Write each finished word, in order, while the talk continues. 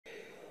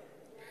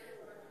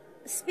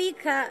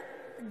Speaker,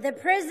 the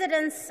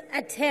President's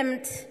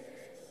attempt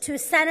to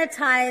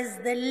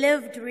sanitize the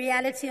lived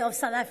reality of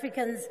South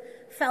Africans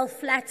fell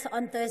flat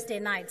on Thursday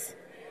night.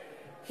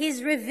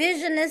 His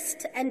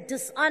revisionist and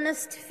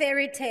dishonest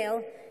fairy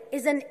tale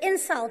is an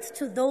insult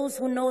to those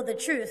who know the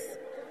truth.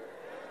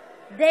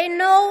 They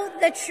know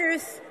the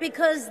truth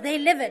because they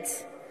live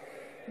it.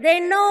 They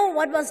know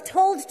what was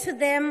told to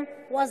them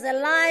was a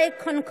lie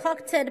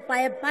concocted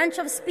by a bunch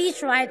of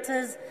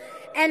speechwriters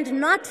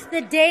and not the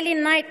daily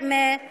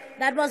nightmare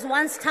that was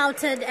once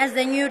touted as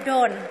the new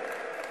dawn.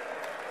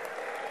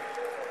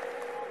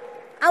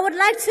 I would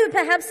like to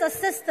perhaps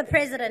assist the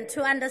President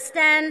to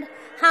understand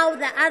how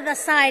the other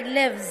side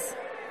lives.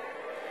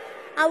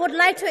 I would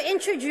like to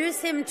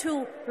introduce him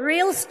to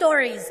real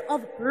stories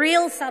of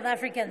real South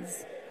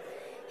Africans.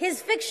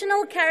 His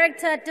fictional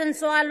character,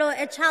 Tinswalo,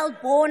 a child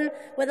born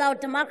without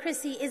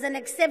democracy, is an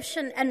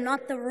exception and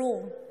not the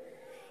rule.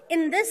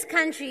 In this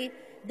country,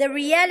 the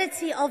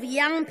reality of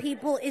young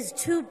people is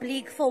too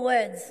bleak for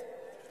words.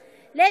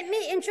 Let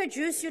me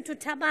introduce you to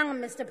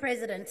Thabang, Mr.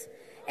 President,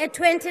 a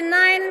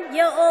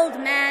 29-year-old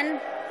man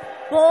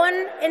born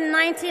in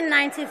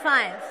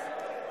 1995.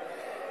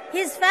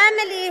 His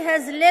family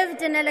has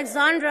lived in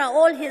Alexandra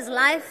all his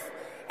life,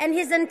 and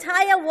his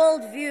entire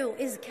worldview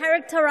is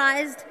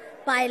characterized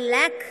by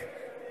lack,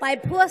 by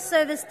poor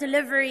service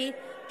delivery,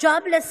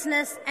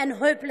 joblessness, and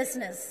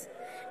hopelessness.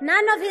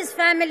 None of his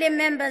family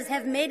members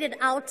have made it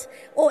out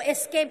or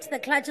escaped the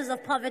clutches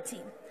of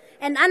poverty.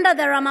 And under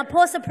the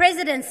Ramaphosa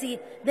presidency,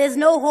 there's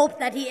no hope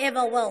that he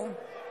ever will.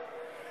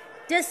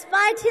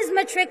 Despite his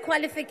matric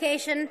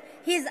qualification,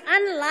 he's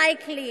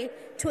unlikely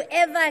to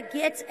ever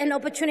get an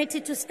opportunity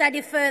to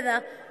study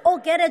further or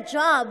get a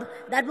job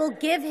that will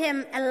give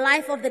him a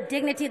life of the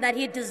dignity that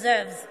he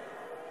deserves.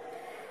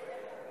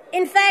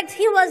 In fact,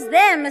 he was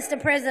there,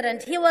 Mr.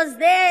 President. He was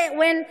there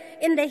when,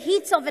 in the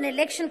heat of an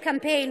election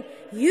campaign,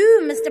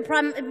 you, Mr.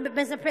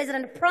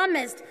 President,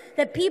 promised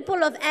the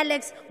people of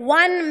Alex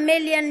 1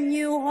 million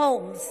new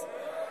homes.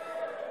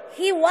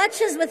 He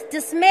watches with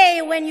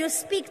dismay when you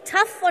speak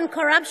tough on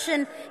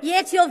corruption,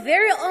 yet your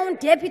very own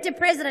Deputy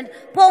President,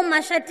 Paul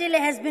Mashatile,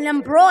 has been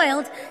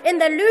embroiled in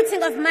the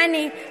looting of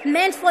money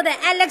meant for the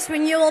Alex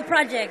Renewal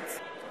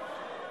Project.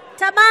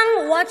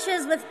 Thabang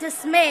watches with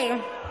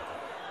dismay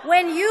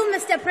when you,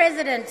 Mr.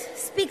 President,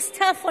 speaks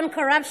tough on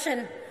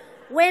corruption,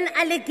 when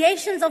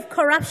allegations of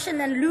corruption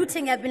and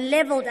looting have been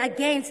leveled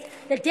against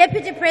the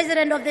Deputy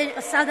President of the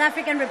South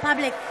African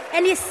Republic,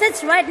 and he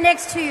sits right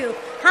next to you.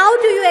 How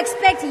do you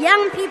expect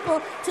young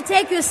people to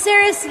take you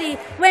seriously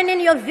when in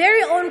your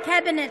very own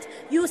cabinet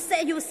you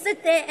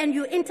sit there and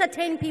you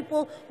entertain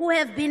people who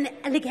have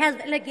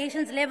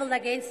allegations leveled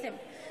against him?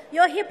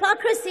 Your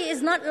hypocrisy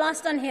is not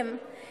lost on him.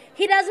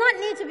 He does not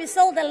need to be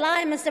sold a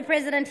lie, Mr.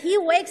 President. He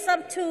wakes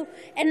up to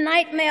a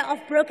nightmare of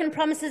broken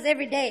promises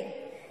every day.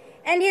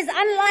 And he's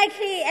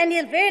unlikely and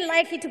he's very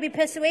likely to be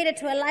persuaded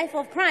to a life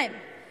of crime.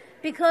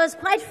 Because,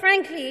 quite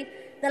frankly,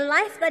 the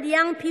life that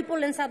young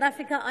people in South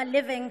Africa are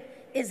living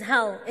is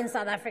hell in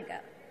South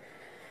Africa.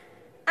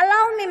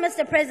 Allow me,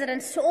 Mr.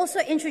 President, to also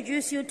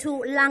introduce you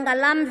to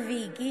Langalam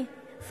Viki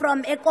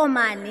from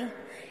Ekomani,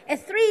 a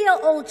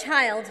 3-year-old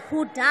child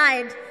who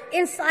died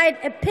inside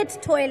a pit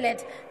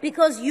toilet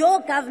because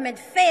your government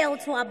failed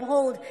to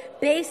uphold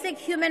basic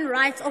human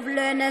rights of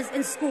learners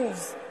in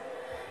schools.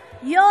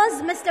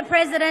 Yours, Mr.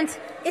 President,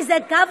 is a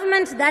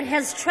government that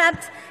has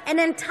trapped an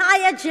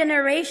entire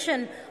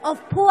generation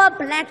of poor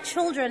black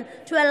children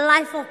to a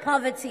life of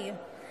poverty.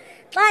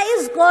 Xa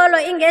izikolo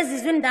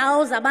ingezizwe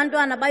indawo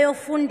zabantwana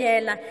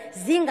bayofundela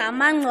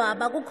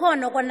zingamangcwaba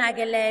kukhona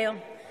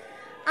okonakeleyo.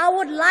 I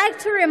would like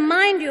to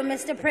remind you,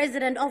 Mr.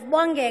 President, of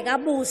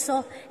Bongeka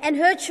Buso and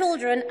her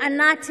children,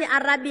 Anati,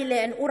 Arabile,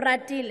 and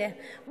Uratile.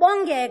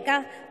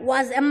 Bongeka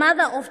was a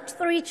mother of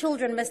 3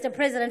 children, Mr.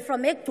 President,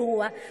 from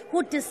Ektua,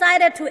 who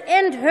decided to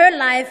end her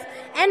life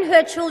and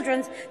her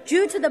children's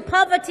due to the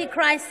poverty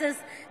crisis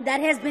that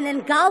has been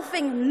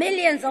engulfing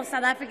millions of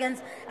South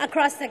Africans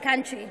across the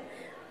country.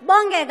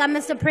 Bongeka,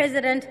 Mr.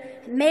 President,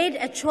 made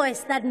a choice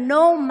that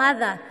no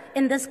mother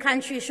in this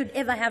country should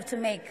ever have to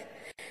make.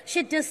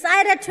 She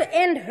decided to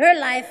end her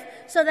life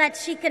so that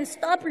she can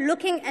stop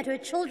looking at her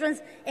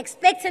children's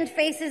expectant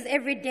faces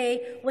every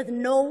day with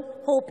no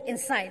hope in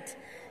sight.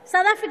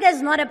 South Africa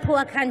is not a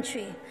poor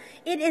country.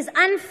 It is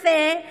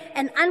unfair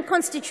and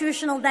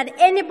unconstitutional that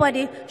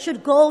anybody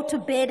should go to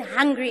bed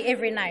hungry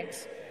every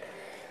night.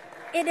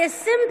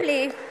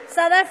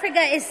 South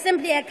Africa is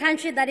simply a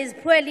country that is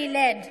poorly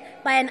led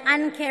by an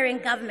uncaring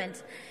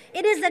government.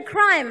 It is a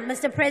crime,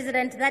 Mr.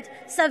 President,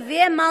 that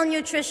severe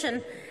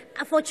malnutrition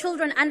for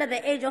children under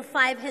the age of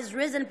 5 has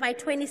risen by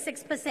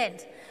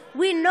 26%.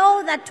 We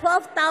know that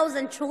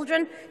 12,000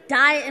 children have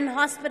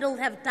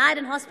died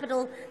in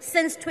hospital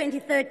since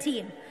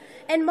 2013.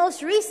 And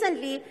most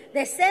recently,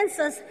 the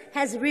census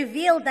has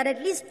revealed that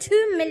at least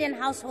 2 million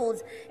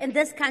households in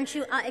this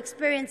country are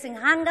experiencing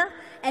hunger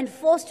and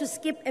forced to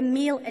skip a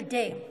meal a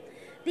day.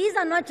 These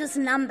are not just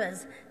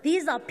numbers.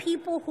 These are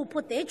people who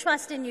put their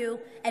trust in you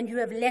and you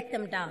have let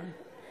them down.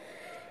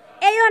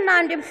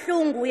 Eyona nto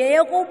ibuhlungu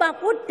yeyokuba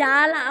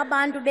kudala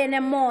abantu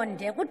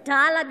benemonde,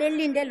 kudala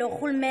belinde lo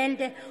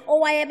rhulumente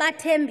owaye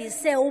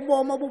bathembise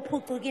ubomi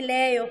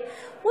obuphucukileyo.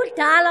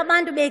 Kudala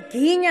abantu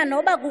beginya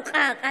noba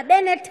kukraka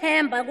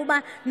benethemba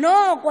kuba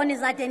noko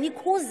nizade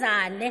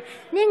nikhuzane,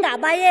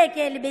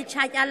 ningabayekeli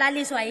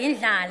betshatyalaliswa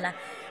yindlala.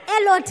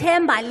 Elo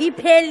themba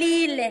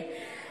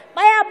liphelile.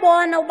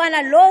 Bayabona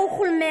ubana lo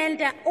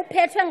urhulumente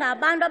uphethwe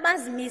ngabantu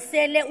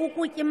abazimisele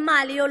ukutya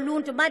imali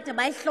yoluntu bade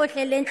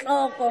bayihlohlele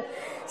entloko.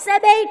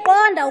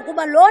 Sebeyiqonda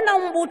ukuba lona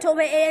umbutho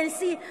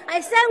we-ANC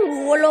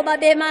ayisenguwo loba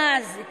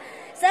bemazi.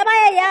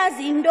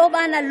 Sebayayazi into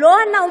yobana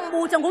lona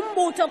umbutho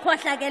ngumbutho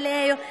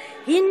okhohlakeleyo.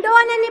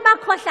 Yintoni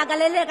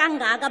nibakhohlakalele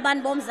kangaka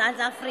abantu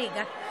boMzantsi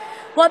Afrika?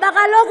 Ngoba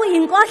kaloku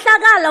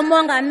yinkohlakalo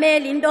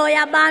mongameli into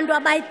yabantu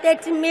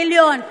abayi-30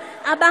 million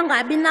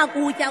abangabi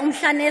nakutya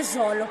umhla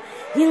nezolo.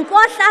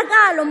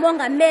 Yinkohlakalo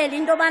mongameli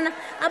into yobana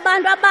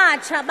abantu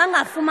abatsha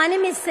bangafumani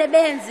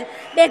imisebenzi,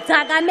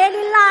 begcakamela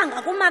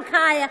ilanga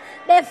kumakhaya,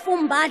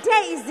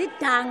 befumbathe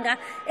izidanga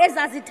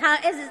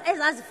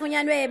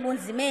ezazifunyanwe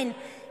ebunzimeni.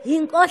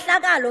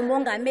 Yinkohlakalo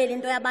mongameli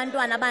into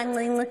yabantwana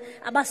abancinci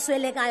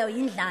abaswelekayo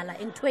yindlala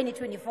in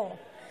 2024.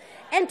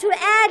 And to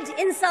add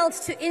insult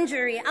to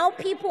injury, our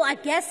people are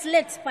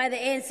gaslit by the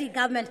ANC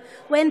government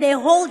when they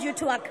hold you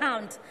to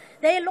account.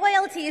 Their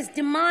loyalty is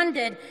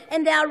demanded,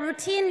 and they are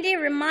routinely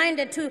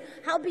reminded to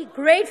be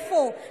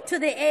grateful to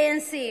the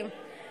ANC.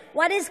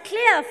 What is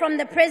clear from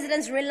the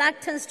president's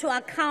reluctance to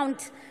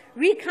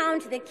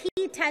recount the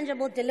key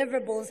tangible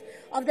deliverables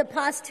of the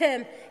past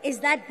term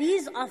is that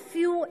these are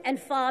few and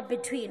far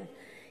between.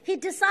 He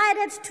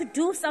decided to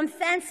do some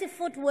fancy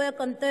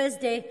footwork on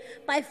Thursday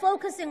by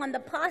focusing on the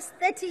past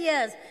 30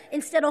 years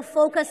instead of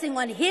focusing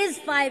on his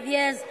 5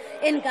 years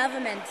in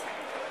government.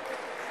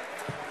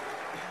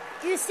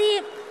 You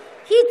see,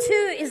 he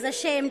too is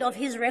ashamed of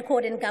his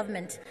record in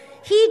government.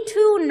 He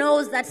too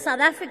knows that South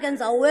Africans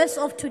are worse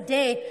off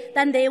today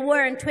than they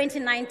were in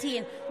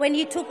 2019 when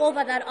he took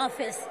over that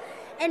office.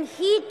 And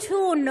he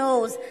too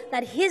knows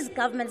that his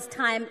government's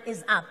time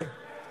is up.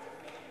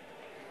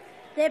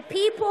 The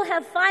people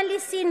have finally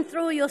seen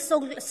through your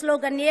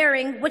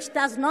sloganeering, which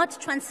does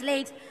not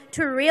translate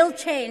to real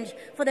change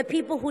for the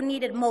people who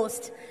need it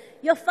most.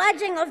 Your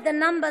fudging of the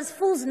numbers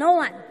fools no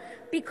one,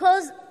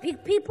 because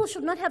people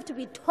should not have to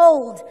be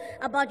told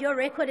about your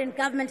record in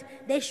government,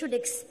 they should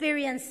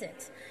experience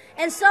it.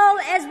 And so,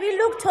 as we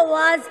look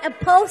towards a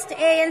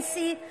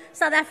post-ANC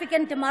South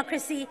African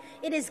democracy,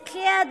 it is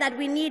clear that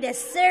we need a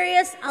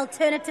serious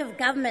alternative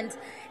government,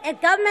 a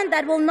government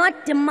that will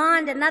not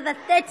demand another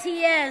 30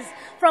 years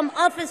from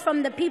office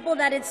from the people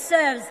that it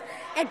serves,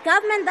 a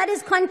government that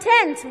is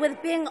content with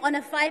being on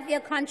a 5-year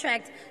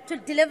contract to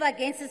deliver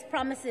against its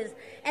promises.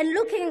 And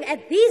looking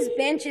at these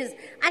benches,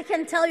 I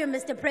can tell you,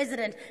 Mr.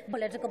 President,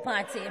 political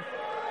party,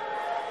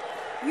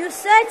 you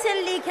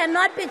certainly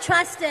cannot be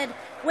trusted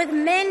with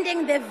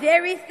mending the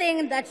very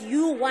thing that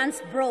you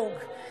once broke.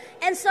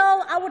 And so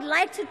I would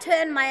like to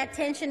turn my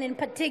attention in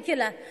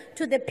particular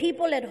to the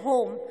people at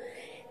home,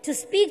 to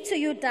speak to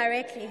you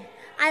directly.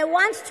 I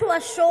want to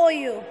assure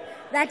you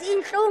that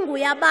inhlungu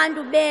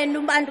yabantu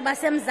benu bantu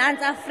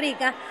baseMzantsi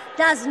Afrika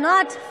does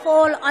not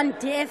fall on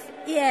deaf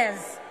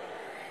ears.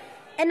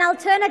 An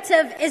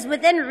alternative is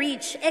within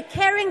reach, a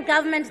caring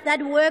government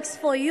that works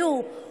for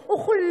you.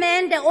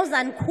 Urhulumente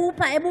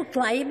ozanikhupha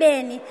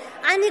ebugxwayibeni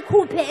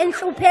anikhuphe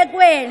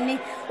entluphekweni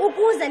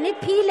ukuze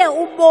niphile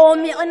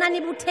ubomi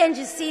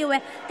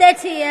onanibuthenjisiwe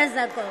 30 years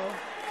ago.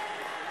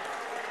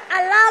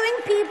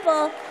 Allowing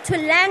people to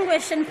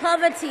languish in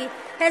poverty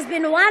has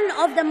been one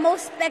of the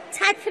most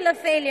spectacular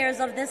failures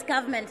of this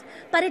government,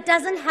 but it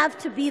doesn't have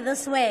to be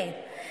this way.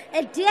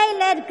 A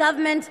DA-led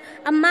government,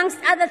 amongst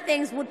other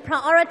things, would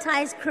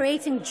prioritize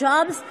creating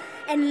jobs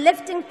and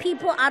lifting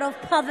people out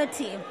of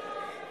poverty.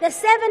 The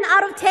 7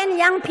 out of 10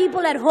 young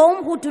people at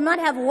home who do not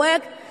have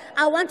work,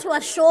 I want to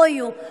assure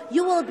you,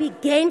 you will be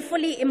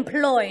gainfully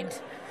employed.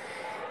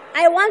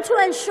 I want to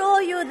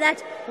ensure you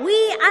that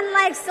we,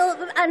 unlike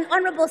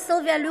Honorable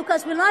Sylvia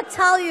Lucas, will not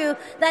tell you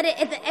that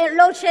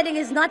load shedding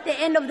is not the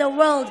end of the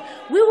world.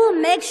 We will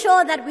make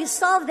sure that we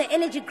solve the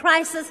energy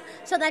crisis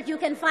so that you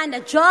can find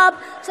a job,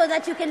 so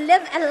that you can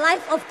live a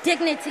life of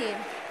dignity.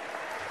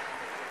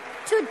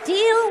 To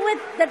deal with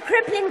the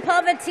crippling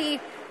poverty,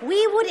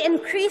 we would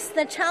increase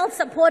the child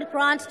support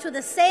grant to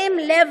the same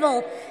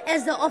level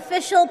as the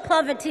official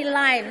poverty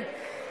line.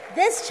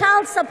 This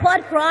child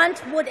support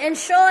grant would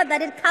ensure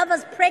that it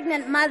covers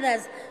pregnant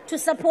mothers to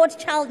support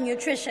child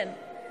nutrition.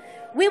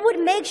 We would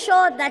make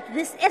sure that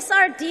this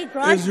SRD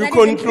grant As you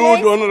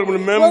conclude, Honourable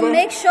Member, will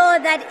make sure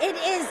that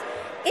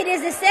it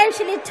is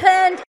essentially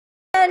turned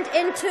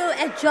into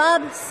a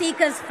job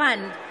seekers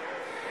fund.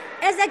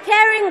 As a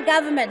caring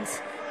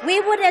government, we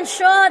would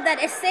ensure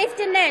that a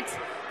safety net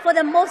for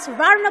the most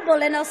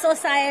vulnerable in our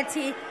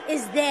society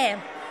is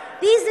there.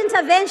 These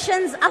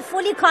interventions are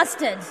fully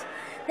costed.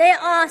 They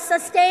are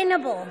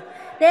sustainable,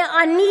 they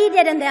are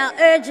needed, and they are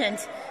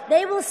urgent.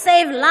 They will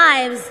save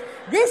lives.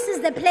 This is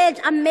the pledge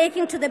I'm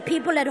making to the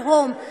people at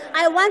home.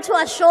 I want to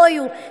assure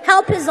you,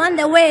 help is on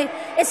the way.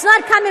 It's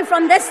not coming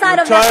from this side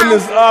of the house, time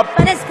is up.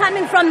 but it's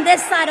coming from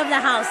this side of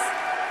the house.